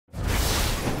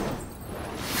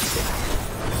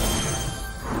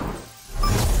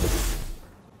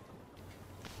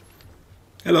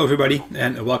Hello everybody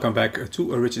and welcome back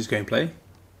to Rich's Gameplay.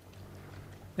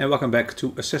 And welcome back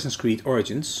to Assassin's Creed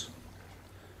Origins.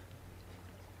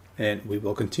 And we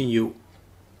will continue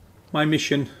my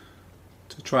mission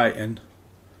to try and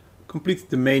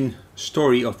complete the main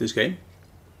story of this game.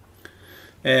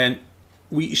 And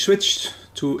we switched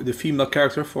to the female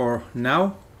character for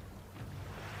now.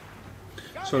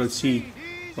 So let's see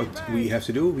what we have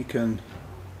to do. We can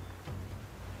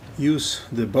use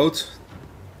the boat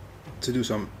to do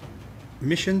some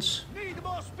missions.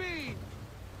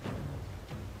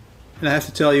 And I have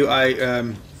to tell you,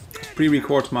 I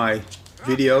pre-record my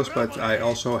videos, but I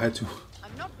also had to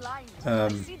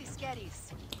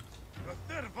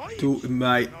do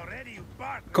my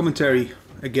commentary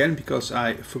again because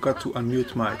I forgot to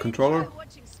unmute my controller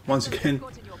once again.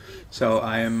 So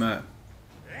I am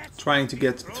trying to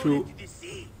get through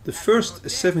the first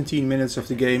 17 minutes of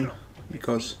the game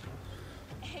because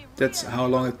that's how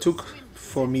long it took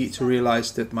for me to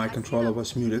realize that my controller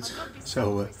was muted.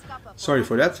 So sorry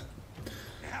for that.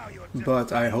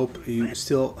 But I hope you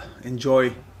still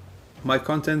enjoy my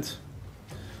content.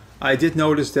 I did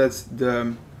notice that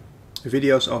the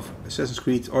videos of Assassin's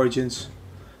Creed Origins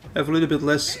have a little bit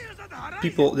less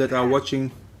people that are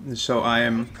watching. So I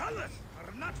am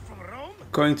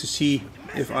going to see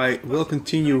if I will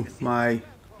continue my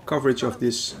coverage of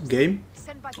this game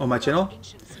on my channel.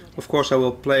 Of course I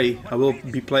will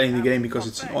be playing the game because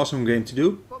it's an awesome game to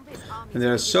do. And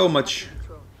there's so much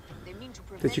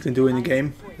that you can do in the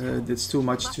game. It's too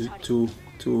much to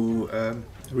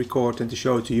record and to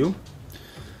show it to you.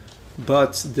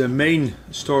 But the main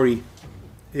story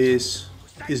is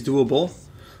doable.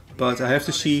 But I have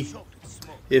to see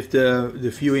if the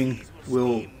viewing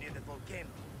will,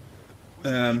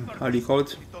 how do you call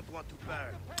it?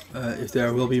 If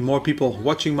there will be more people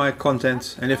watching my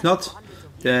content, and if not,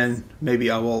 then maybe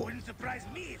I will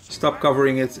stop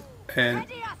covering it and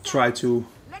try to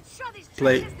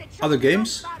play other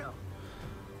games.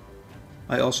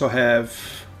 I also have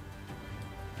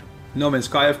No Man's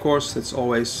Sky, of course. That's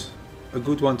always a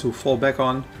good one to fall back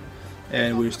on,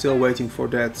 and we're still waiting for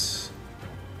that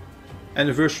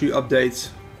anniversary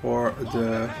update or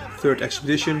the third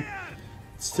expedition.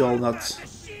 It's still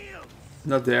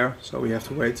not there, so we have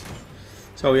to wait.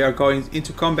 So we are going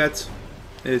into combat.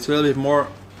 It's a little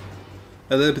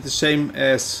bit the same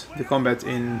as the combat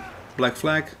in Black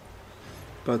Flag,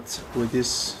 but with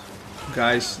these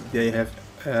guys they have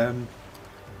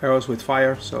arrows with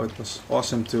fire, so it was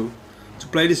awesome to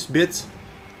play this bit.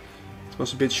 It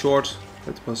was a bit short,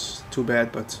 that was too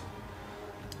bad, but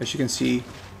as you can see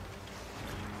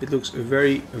it looks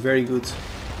very good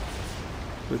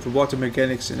with the water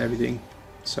mechanics and everything.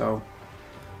 So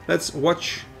let's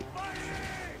watch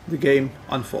the game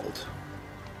unfold.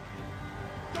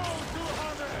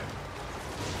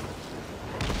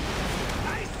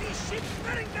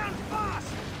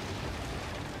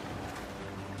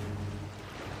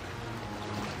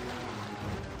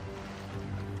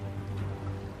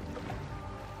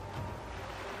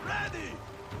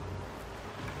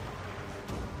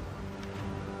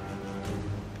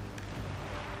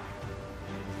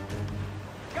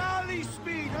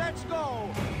 Speed, let's go!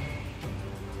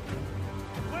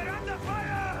 We're under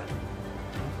fire!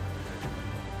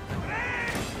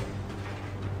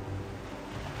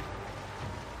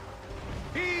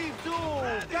 Heave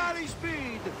to! Galley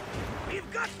speed!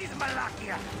 We've got these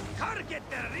Malakia! Target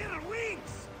their rear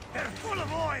wings! They're full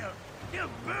of oil! They'll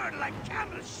burn like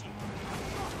camel sheep!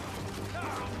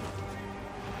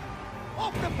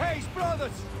 Up the pace,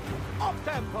 brothers! Up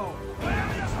tempo! Where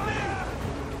are you speed?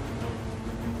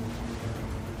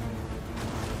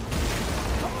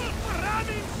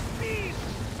 Running speed!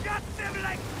 Got them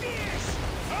like fish!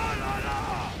 Oh la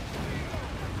la!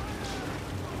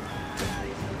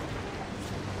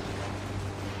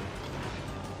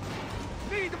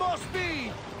 Need more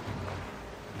speed!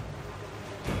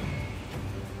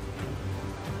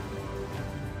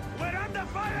 We're under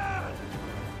fire!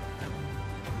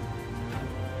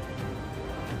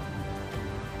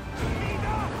 Speed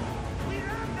up! We're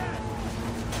under!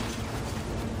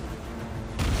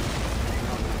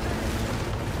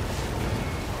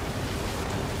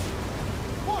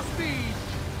 Speed!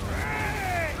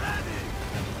 Ready!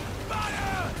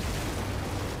 Fire!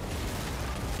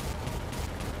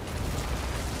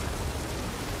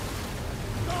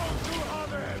 Don't do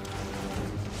harder!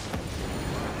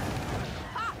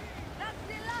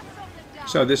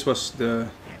 So this was the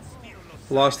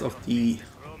last of the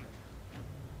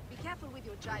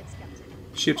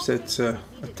ships that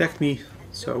attacked me,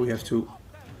 so we have to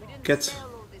get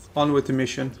on with the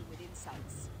mission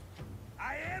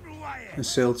and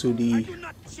sail to the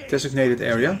designated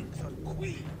area.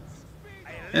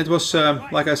 And it was,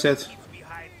 like I said,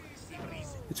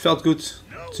 it felt good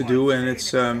to do, and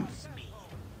it's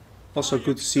also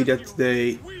good to see that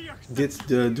they did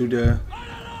do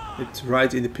it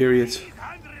right in the period.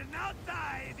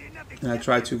 And I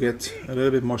tried to get a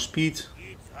little bit more speed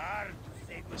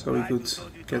so we could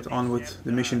get on with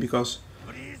the mission, because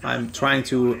I'm trying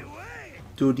to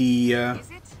do the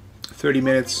 30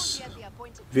 minutes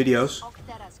videos,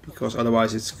 because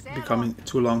otherwise it's becoming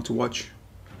too long to watch.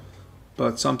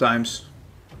 But sometimes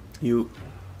you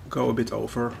go a bit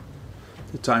over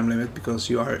the time limit because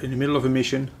you are in the middle of a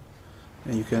mission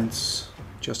and you can't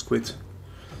just quit.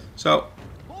 So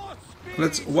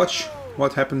let's watch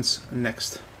what happens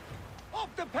next.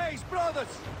 Up the pace, brothers!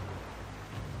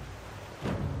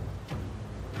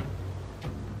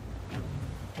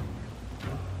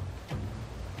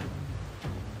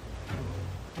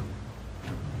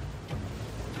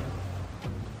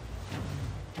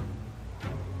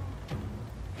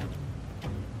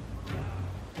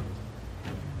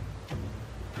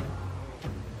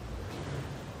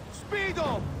 Speed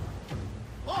up!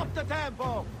 Up the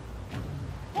tempo!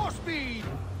 More speed!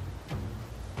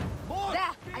 More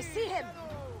There, speed, I see him!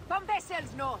 Bombay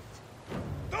sails north!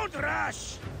 Don't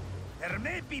rush! There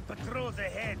may be patrols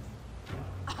ahead.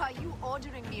 Are you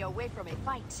ordering me away from a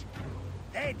fight?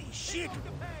 Lady, shit!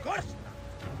 Of course not!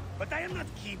 But I am not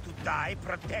keen to die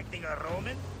protecting a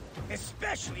Roman,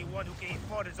 especially one who can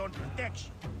afford his own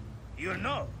protection. You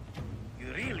know,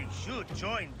 you really should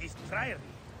join this triary.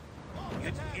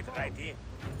 You'd fit right in.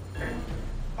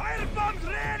 Fire bombs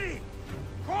ready!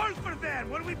 Call for them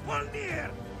when we pull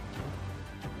near!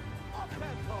 Up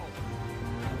tempo!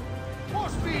 More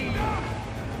speed!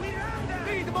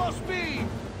 Need more speed!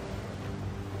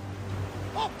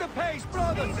 Up the pace,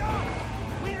 brothers!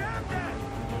 We're under!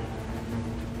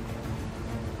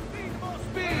 Need more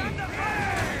speed!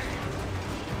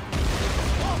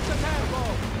 Up the tempo!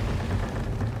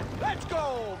 Let's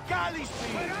go! Galley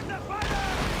speed! We're under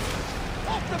fire!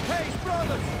 Up the pace,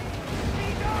 brothers!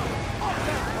 Speed up! Up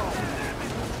tempo!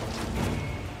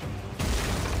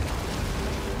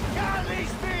 Galley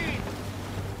speed!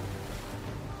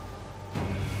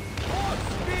 More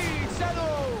speed,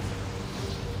 Zeno!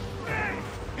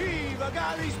 Heave a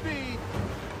galley speed!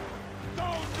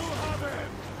 Don't do havoc!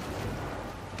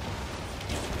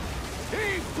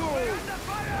 Heave to! We're under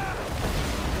fire!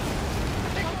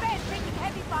 Bombay is taking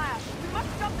heavy fire! We must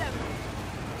stop them!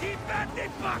 Keep at the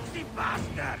boxy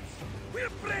bastards!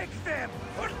 We'll break them,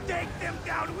 or take them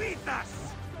down with us!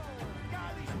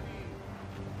 Galley speed!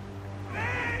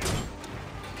 Hey!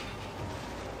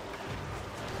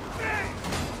 Hey!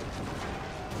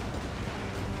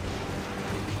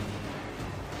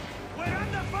 We're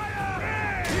under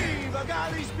fire! Heave a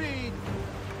galley speed!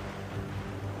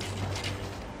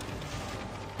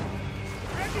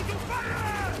 Ready to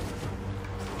fire!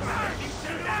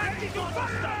 Ready to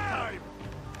fire!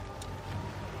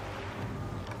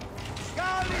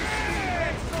 Galley speed,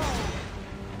 let's go!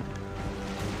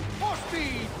 More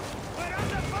speed! We're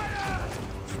under fire!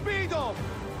 Speed up!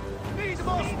 Need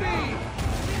more speed!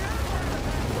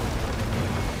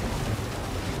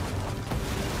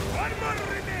 One more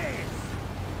remains!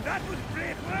 That was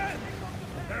great work!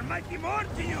 There might be more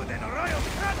to you than a royal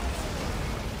cut!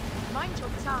 Mind your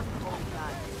tongue, old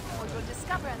man, or you'll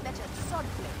discover a better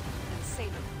swordplay than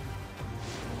sailing.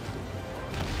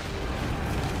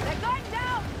 They're going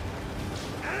down!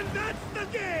 And that's the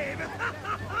game!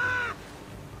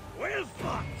 Well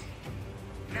fought!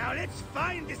 Now let's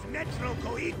find this Metro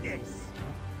Coites.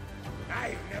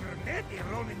 I've never met a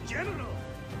Roman general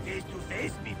face to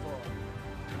face before.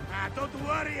 Don't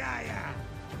worry,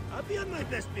 I'll be on my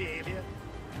best behavior.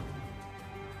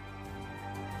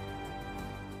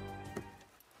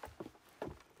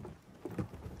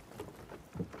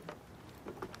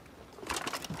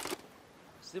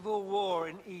 Civil war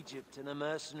in Egypt, and a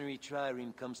mercenary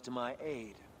trireme comes to my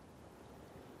aid.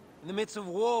 In the midst of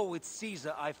war with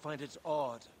Caesar, I find it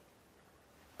odd.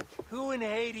 Who in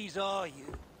Hades are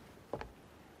you?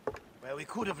 Well, we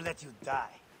could have let you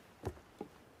die.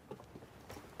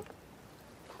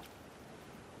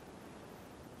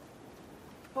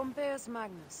 Pompeius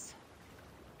Magnus.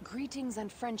 Greetings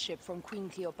and friendship from Queen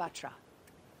Cleopatra.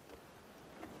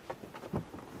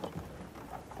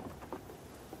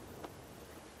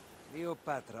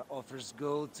 Cleopatra offers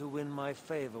gold to win my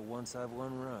favor once I've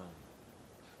won Rome.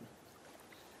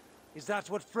 Is that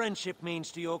what friendship means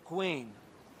to your queen?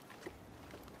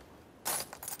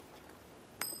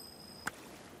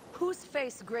 Whose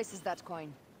face graces that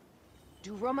coin?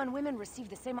 Do Roman women receive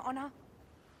the same honor?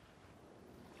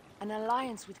 An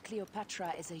alliance with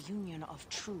Cleopatra is a union of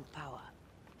true power.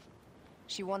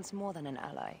 She wants more than an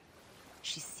ally.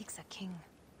 She seeks a king.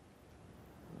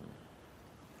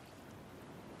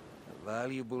 A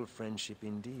valuable friendship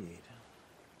indeed.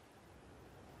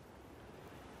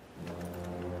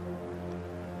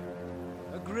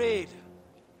 Agreed.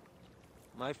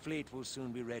 My fleet will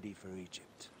soon be ready for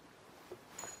Egypt.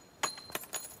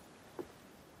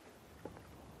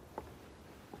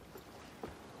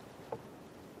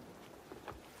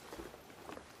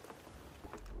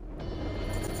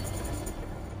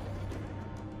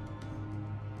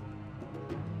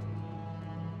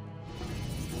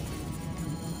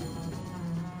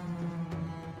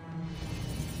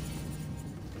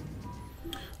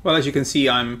 Well, as you can see,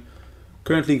 I'm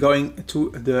currently going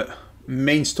to the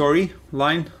main story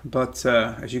line, but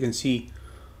as you can see,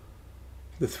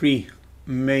 the three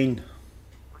main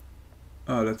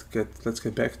let's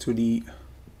get back to the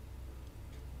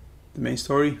main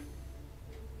story.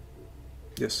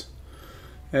 Yes,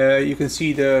 you can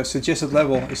see the suggested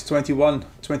level is 21,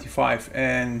 25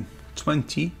 and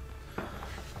 20,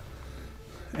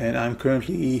 and I'm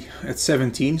currently at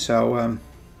 17, so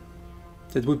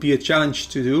that would be a challenge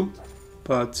to do,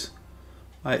 but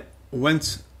I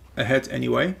went ahead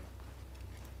anyway.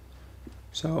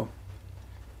 So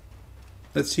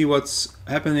let's see what's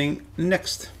happening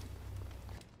next.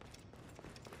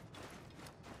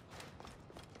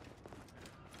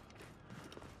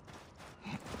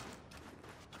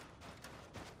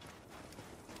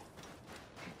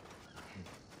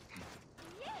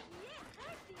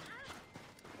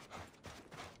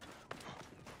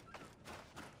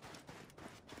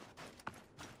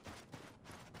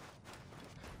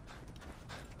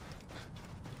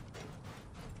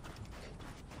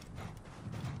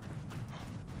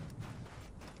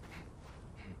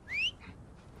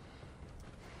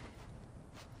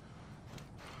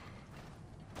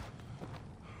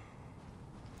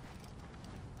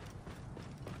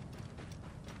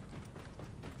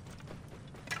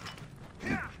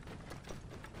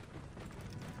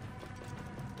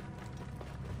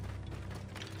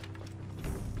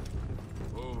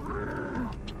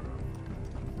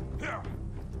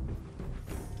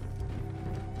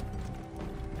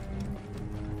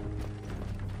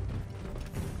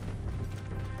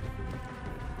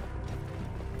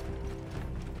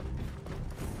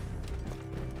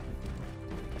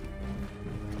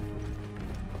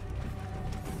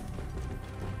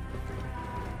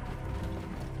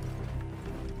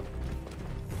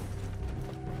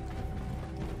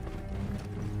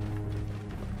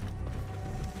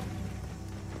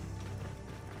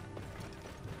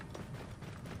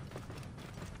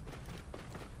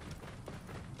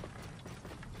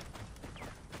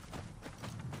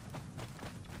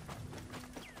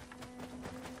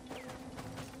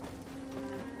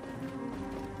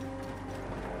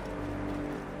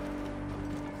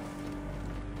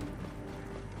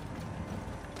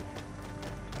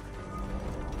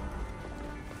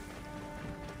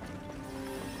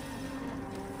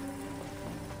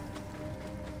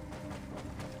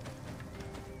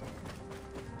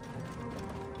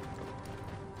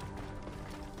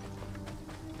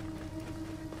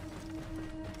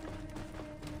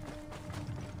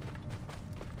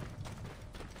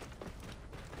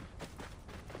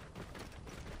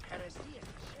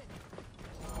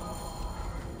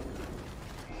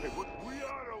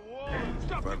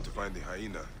 If I'm to find the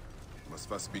hyena, must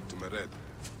first speak to Mered,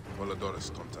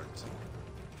 Volador's contact.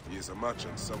 He is a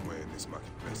merchant somewhere in this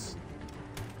marketplace.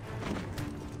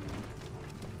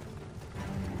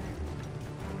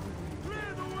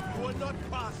 You will not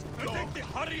pass. Protect the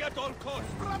hurry at all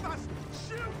costs. Brothers,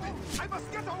 shield me! I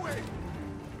must get away!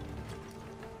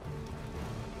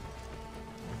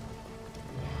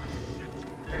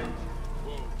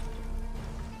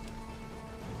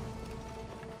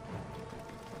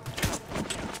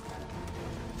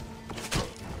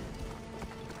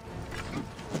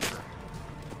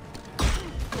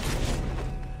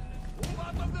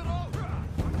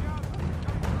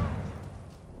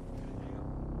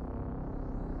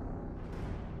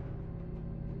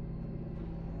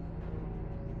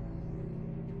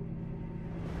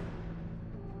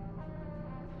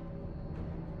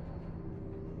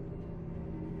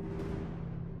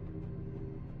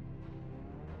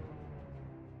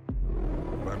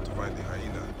 To find the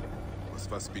hyena, must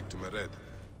first speak to Mered,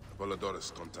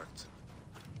 Volador's contact.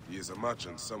 He is a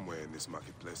merchant somewhere in this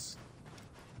marketplace.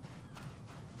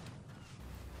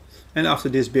 And after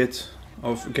this bit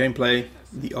of gameplay,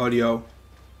 the audio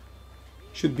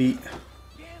should be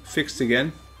fixed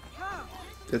again.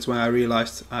 That's when I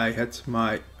realized I had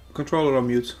my controller on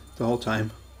mute the whole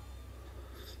time.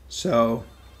 So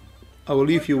I will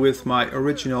leave you with my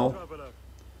original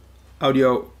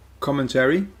audio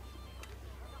commentary.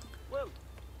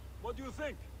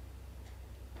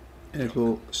 and it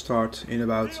will start in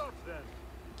about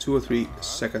 2 or 3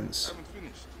 seconds. Haven't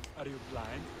finished, Are you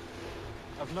blind?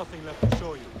 I've nothing left to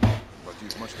show you. but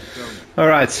you've much to tell me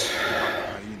Alright, about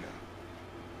the hyena.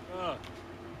 Ah,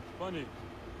 funny.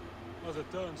 As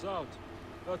it turns out,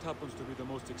 that happens to be the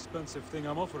most expensive thing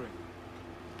I'm offering.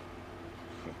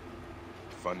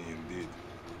 Funny indeed.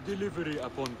 Delivery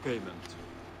upon payment.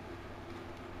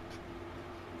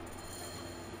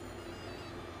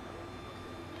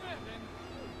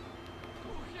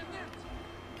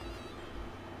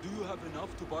 Do you have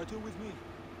enough to barter with me?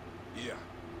 Yeah,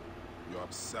 you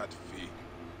upset fee.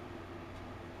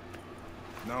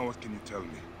 Now what can you tell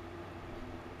me?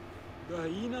 The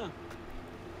hyena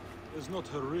is not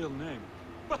her real name.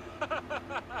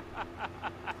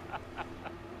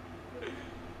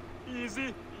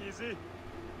 Easy, easy.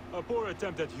 A poor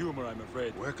attempt at humor, I'm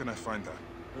afraid. Where can I find her?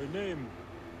 Her name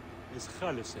is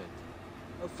Khaliset.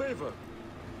 A favor.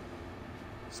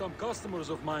 Some customers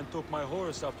of mine took my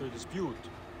horse after a dispute.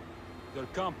 Their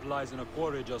camp lies in a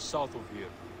quarry just south of here.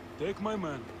 Take my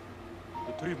men,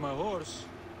 retrieve my horse,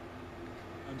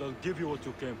 and I'll give you what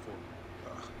you came for.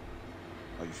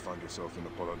 How you find yourself in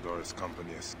Apollodorus'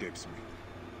 company escapes me.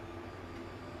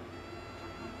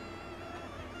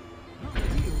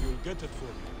 You'll get it for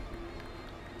me.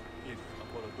 If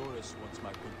Apollodorus wants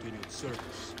my continued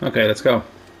service. okay, let's go.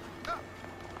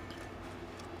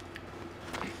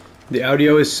 The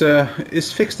audio is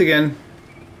fixed again.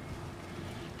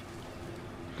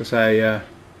 Because I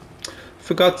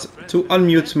forgot to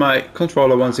unmute my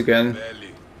controller once again.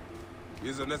 Barely.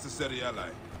 He's a necessary ally.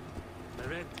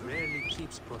 Mered rarely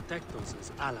keeps protectors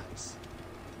as allies.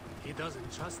 He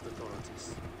doesn't trust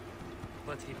authorities,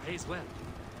 but he pays well.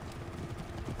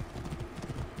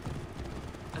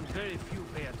 And very few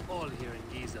pay at all here in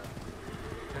Giza.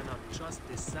 You cannot trust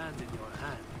this sand in your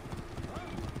hand.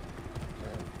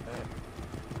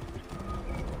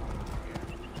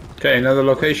 Okay, another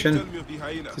location Tell me of the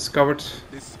hyena. discovered.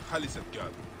 This Khaliset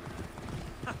girl.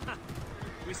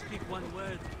 We speak one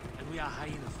word, and we are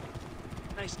hyena folk.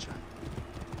 Nice try.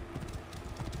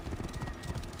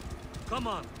 Come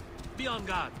on, be on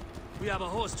guard. We have a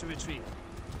horse to retrieve.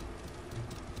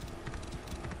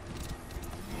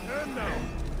 And now,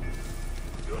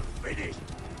 you're finished.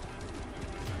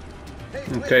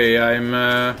 Okay, I'm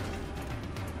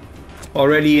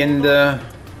already in the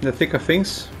thick of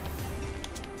things.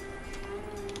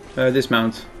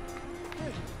 Dismount.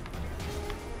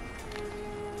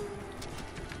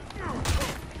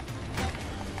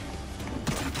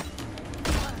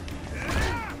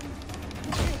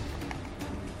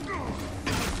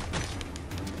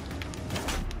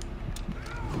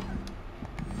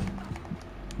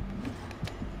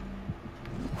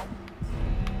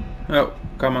 Oh,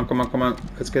 come on, come on, come on.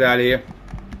 Let's get out of here.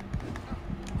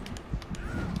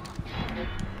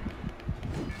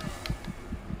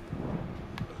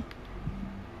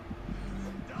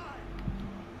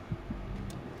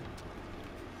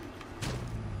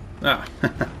 Ah.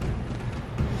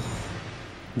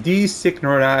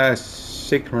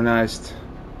 Desynchronized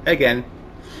again.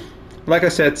 Like I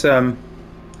said,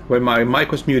 when my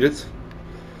mic was muted,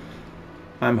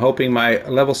 I'm hoping my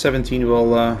level 17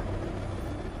 will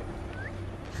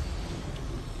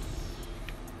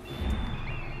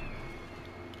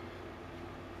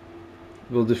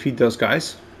defeat those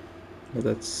guys. But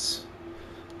let's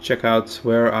check out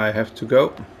where I have to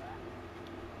go.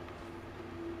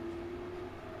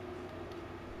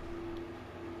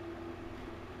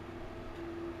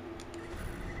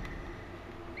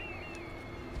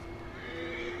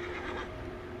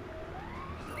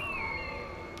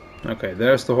 Okay,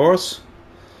 there's the horse.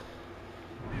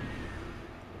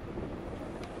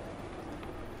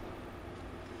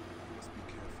 Must be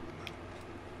careful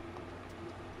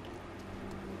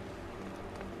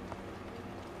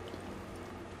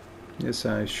now. Yes,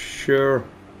 I sure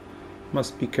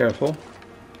must be careful.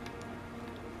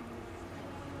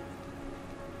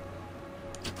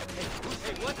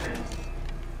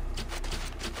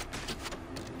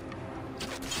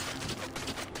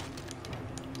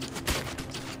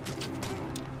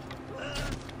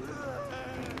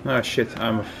 Ah shit,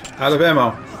 I'm out of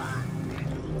ammo.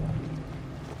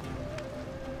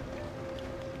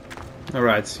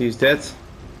 Alright, he's dead.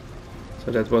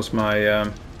 So that was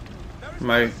my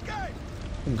my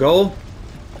goal.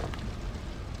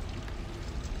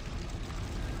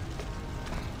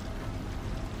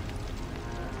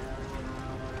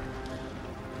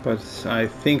 But I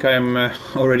think I'm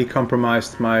already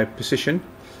compromised my position.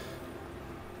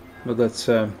 But let's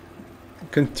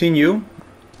continue.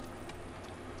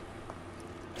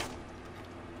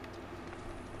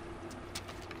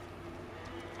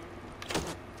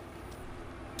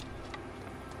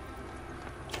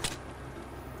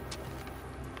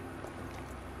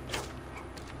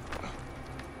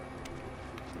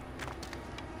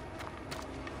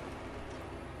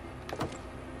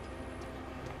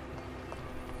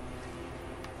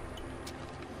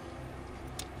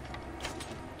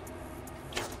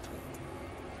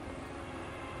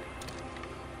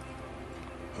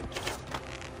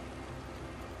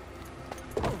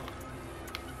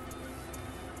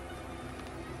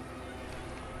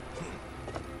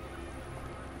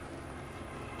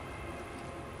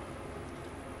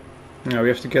 Now we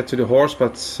have to get to the horse,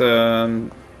 but there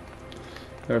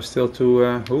are still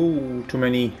too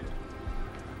many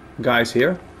guys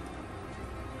here.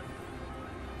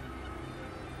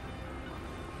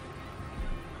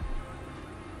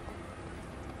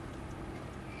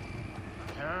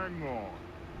 Hang on.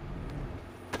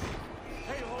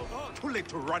 Hey, hold on. Too late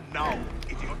to run now,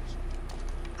 idiots.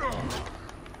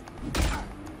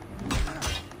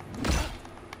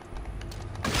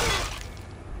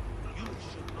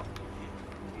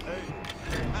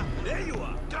 There you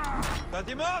are! Cut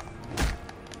him off!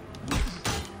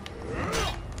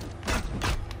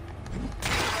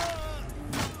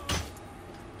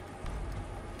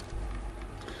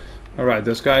 Alright,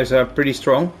 those guys are pretty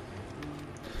strong.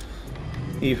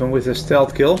 Even with a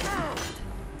stealth kill.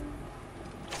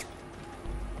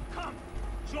 Come,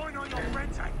 join all your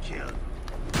friends I killed.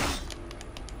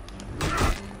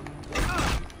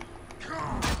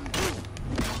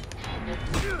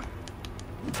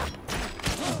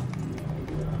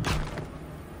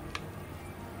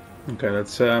 Okay,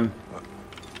 let's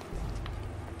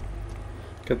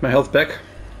get my health back,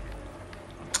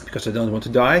 because I don't want to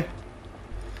die.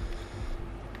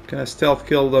 Can I stealth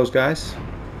kill those guys?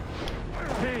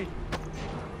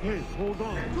 Hey, hold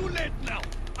on. Too late now.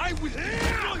 I will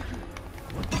destroy you.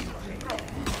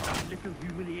 Little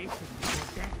humiliation before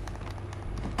death.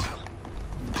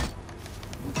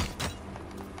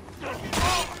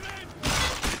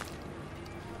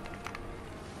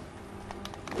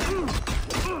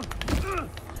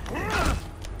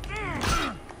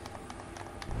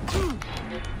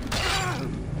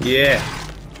 Yeah.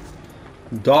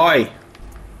 Die.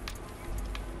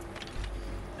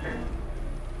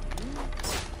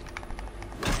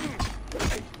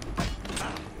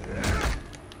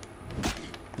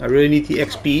 I really need the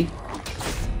XP.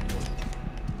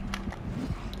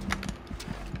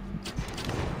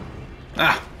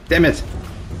 Ah, damn it.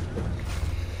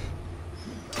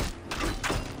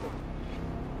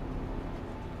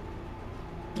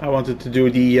 I wanted to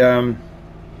do the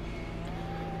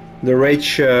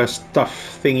rage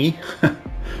stuff thingy,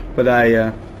 but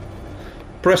I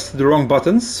pressed the wrong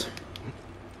buttons.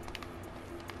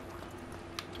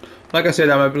 Like I said,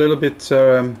 I'm a little bit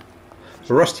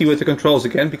rusty with the controls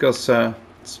again, because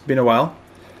it's been a while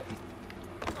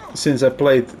since I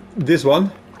played this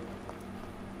one.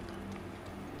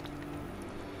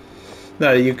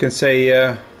 Now you can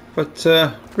say, but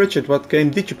Richard, what game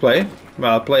did you play?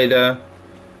 Well, I played A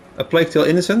Plague Tale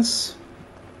Innocence,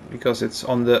 because it's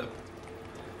on the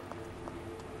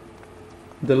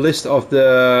list of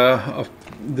the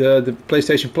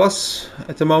PlayStation Plus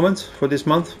at the moment for this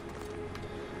month.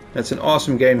 That's an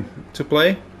awesome game to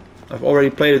play. I've already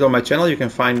played it on my channel. You can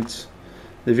find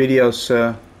the videos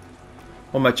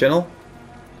on my channel.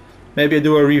 Maybe I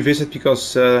do a revisit,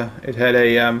 because it had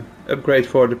a upgrade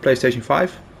for the PlayStation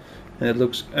 5 and it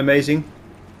looks amazing.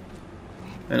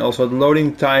 And also the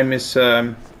loading time is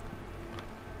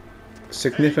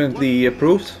significantly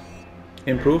improved.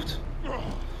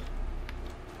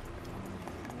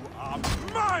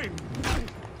 Mine!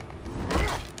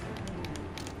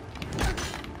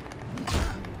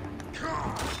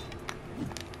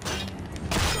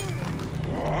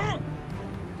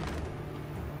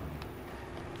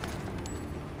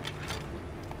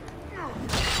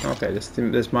 Okay,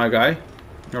 this my guy.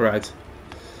 Alright.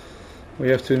 We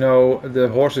have to know the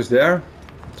horse is there.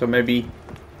 So maybe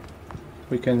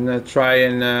we can try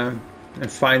and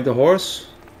find the horse.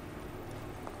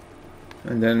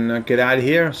 And then get out of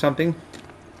here or something.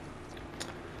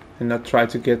 And not try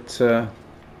to get to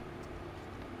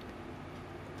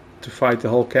fight the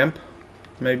whole camp.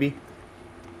 Maybe.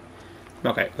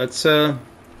 Okay, let's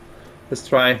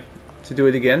try to do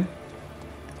it again.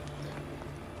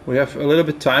 We have a little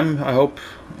bit of time. I hope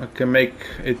I can make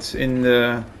it in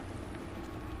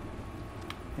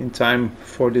time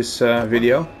for this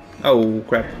video. Oh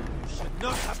crap! Should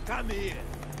not have come here.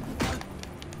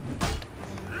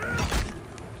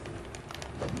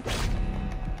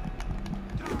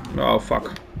 Oh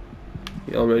fuck!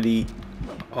 He already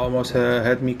almost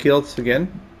had me killed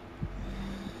again.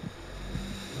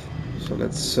 So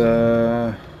let's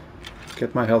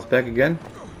get my health back again.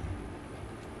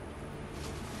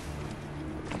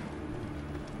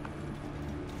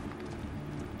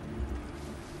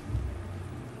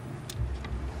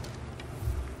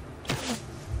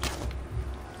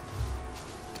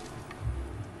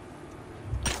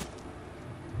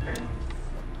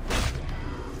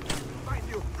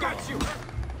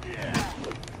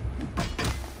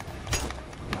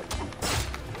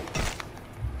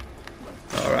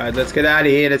 Alright, let's get out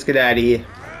of here, let's get out of here.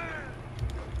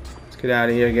 Let's get out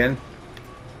of here again.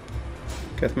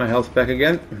 Get my health back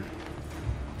again.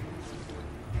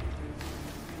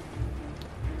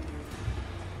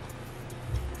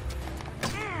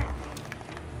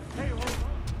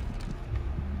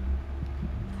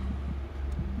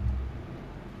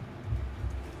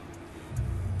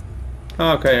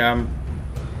 Okay,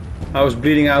 I was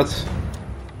bleeding out.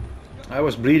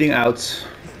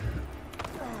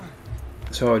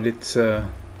 So I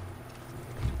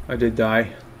did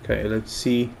die. Okay, let's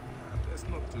see. That's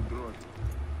not too broad.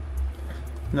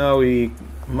 No, we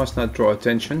must not draw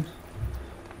attention.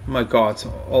 My god,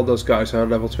 all those guys are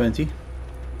level 20.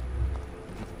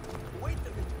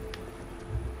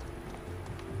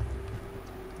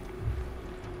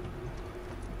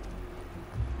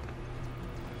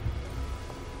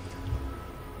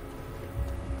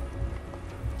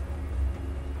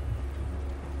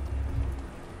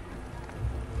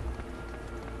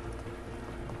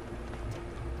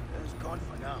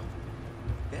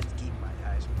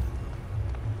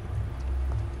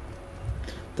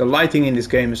 The lighting in this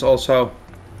game is also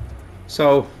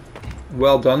so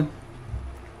well done.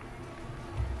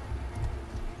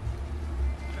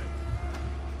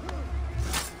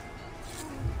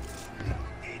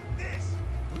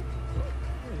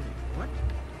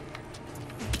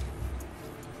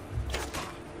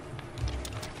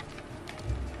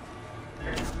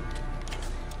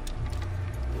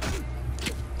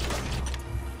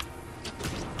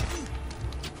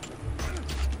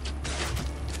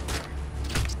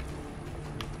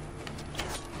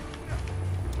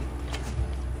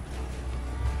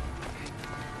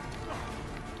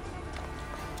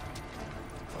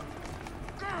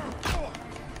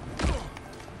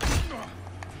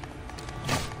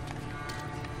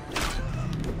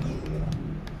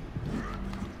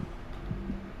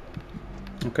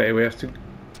 Okay,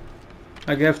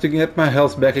 I have to get my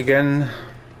health back again.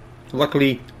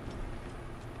 Luckily,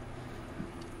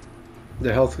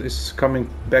 the health is coming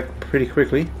back pretty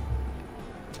quickly.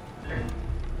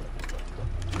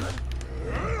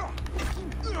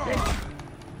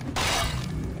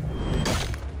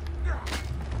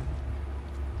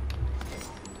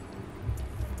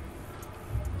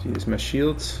 See, is my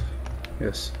shield?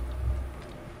 Yes.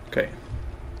 Okay.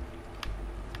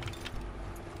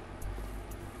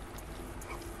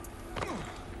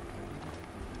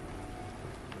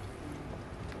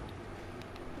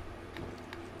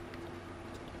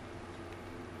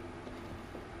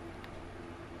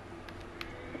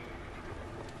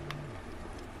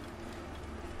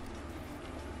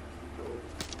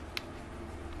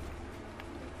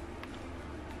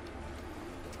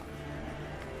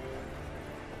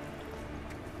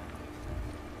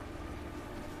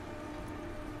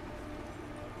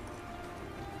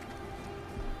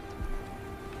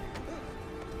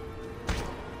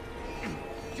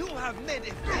 Have made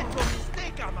a fatal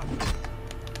mistake, I'm afraid.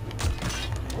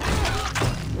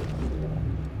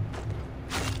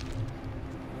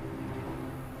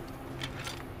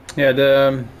 Yeah,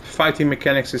 the fighting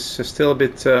mechanics is still a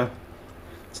bit.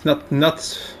 It's not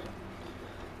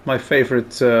my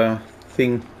favorite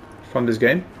thing from this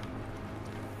game.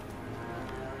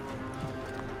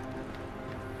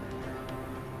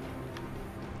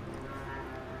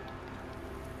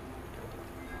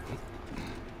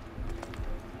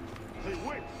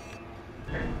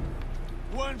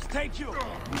 Worms take you!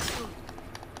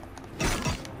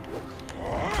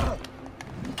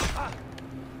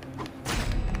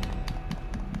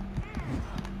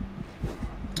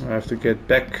 I have to get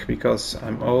back because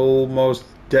I'm almost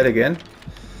dead again.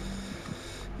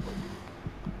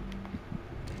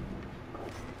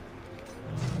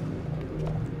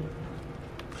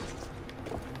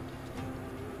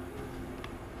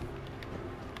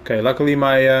 Okay, luckily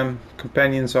my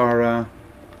companions are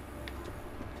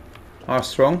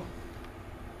strong.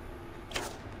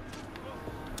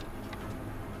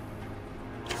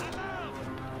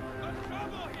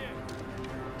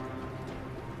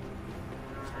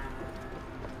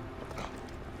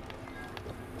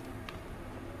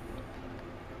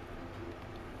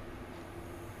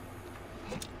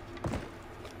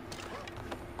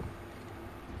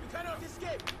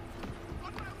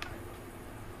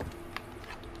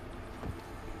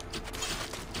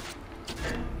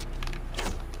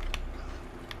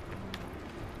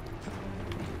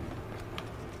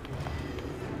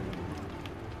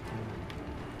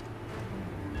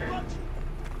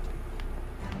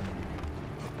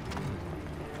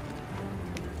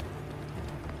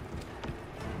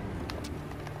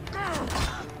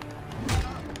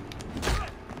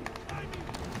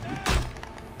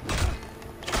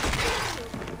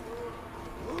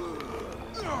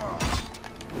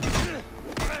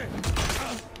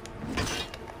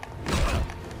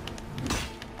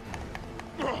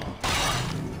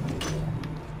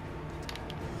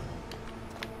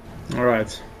 All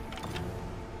right.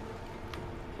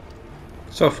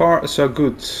 So far, so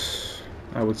good,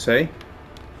 I would say.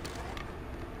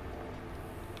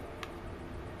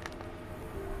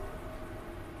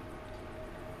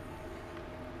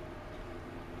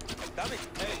 Damn it!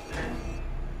 Hey!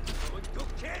 Going to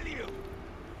kill you!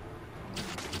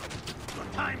 Your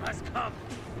time has come!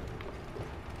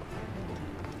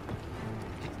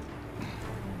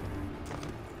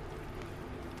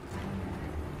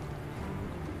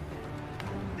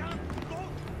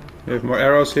 We have more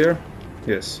arrows here.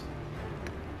 Yes.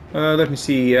 Let me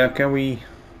see. Can we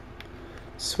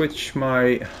switch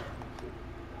my?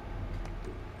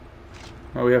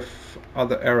 Oh, we have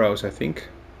other arrows, I think.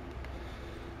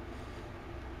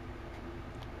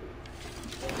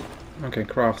 Okay,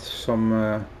 craft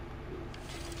some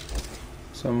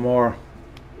more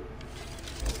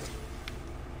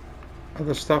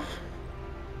other stuff.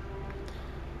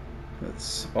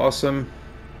 That's awesome.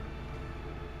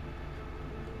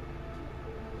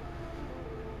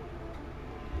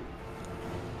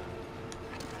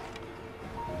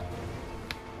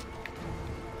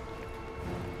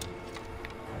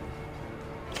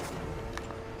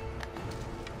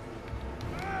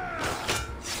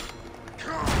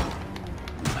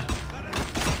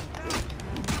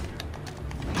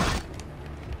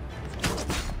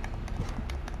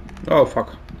 Oh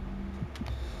fuck.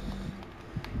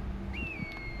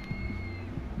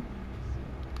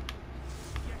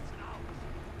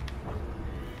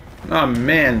 Oh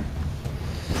man.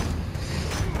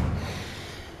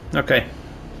 Okay.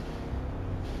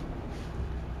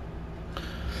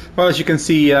 Well, as you can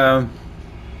see, I'm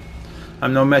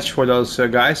no match for those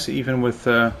guys, even with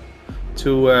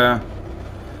two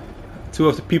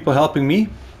of the people helping me.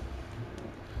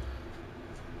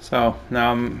 So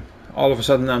now all of a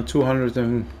sudden I'm 200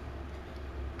 and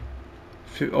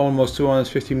almost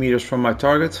 250 meters from my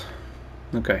target.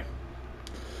 Okay.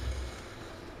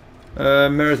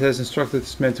 Merritt has instructed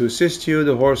his men to assist you.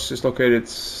 The horse is located,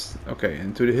 okay,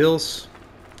 into the hills.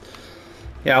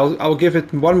 Yeah, I'll give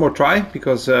it one more try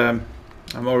because I'm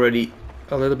already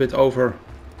a little bit over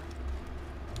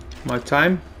my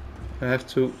time. I have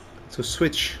to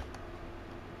switch.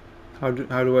 How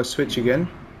do I switch again?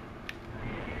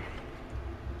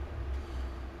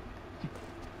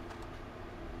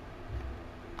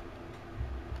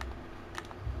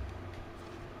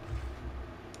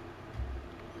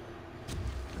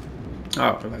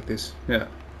 Oh, like this, yeah.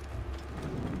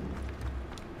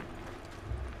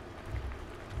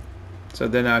 So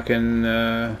then I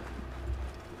can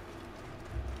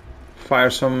fire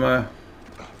some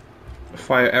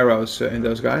fire arrows in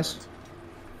those guys.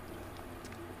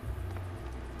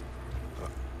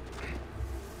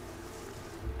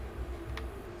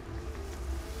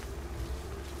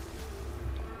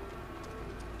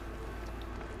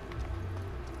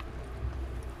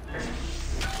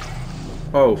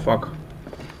 Oh fuck.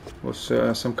 Was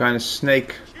some kind of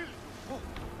snake.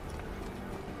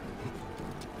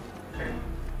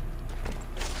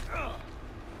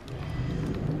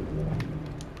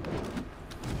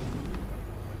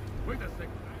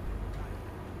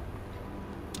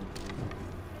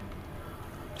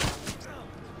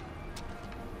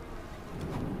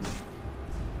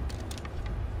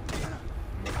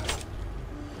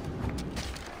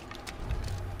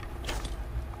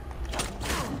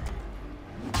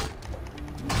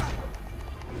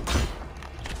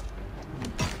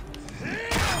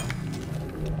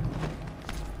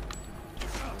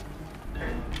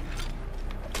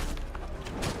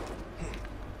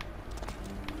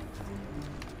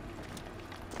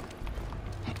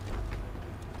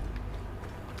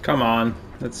 Come on,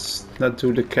 let's not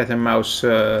do the cat and mouse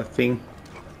thing.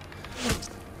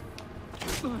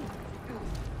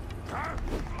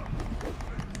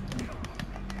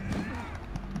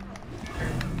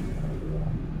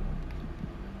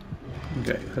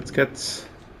 Okay, let's get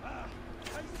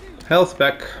health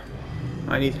back.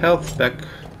 I need health back.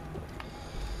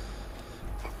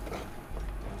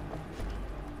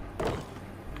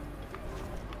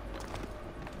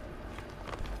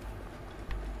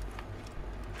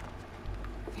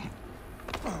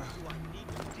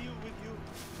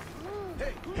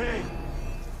 Hey!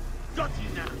 Got you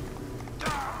now!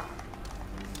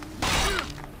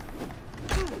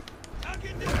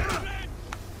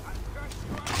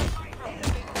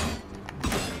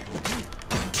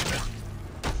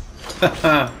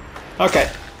 Okay.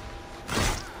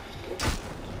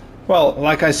 Well,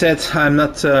 like I said, I'm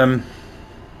not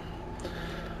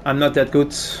that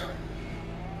good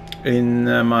in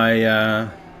my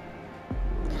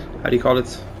how do you call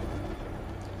it?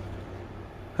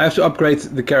 I have to upgrade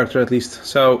the character at least.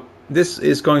 So this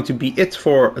is going to be it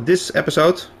for this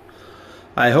episode.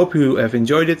 I hope you have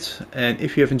enjoyed it, and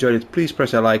if you have enjoyed it, please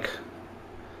press a like,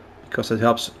 because it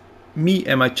helps me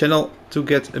and my channel to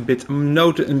get a bit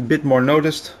more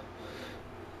noticed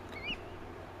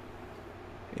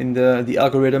in the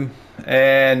algorithm.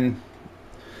 And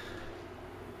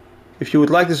if you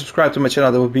would like to subscribe to my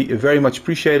channel, that would be very much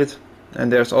appreciated.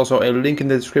 And there's also a link in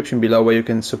the description below where you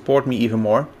can support me even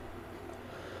more.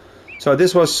 So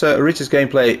this was Rich's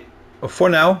gameplay for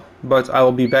now, but I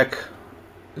will be back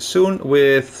soon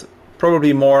with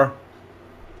probably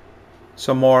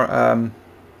some more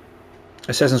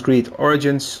Assassin's Creed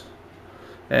Origins,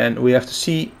 and we have to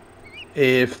see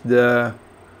if the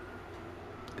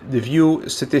view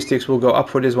statistics will go up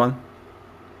for this one,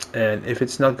 and if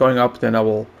it's not going up, then I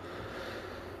will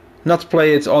not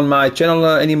play it on my channel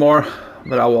anymore,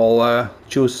 but I will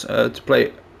choose to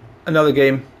play another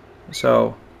game.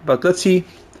 So, but let's see.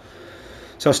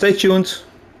 So stay tuned,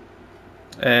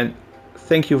 and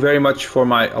thank you very much for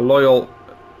my loyal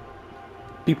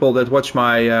people that watch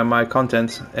my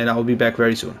content, and I will be back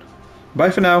very soon.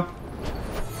 Bye for now.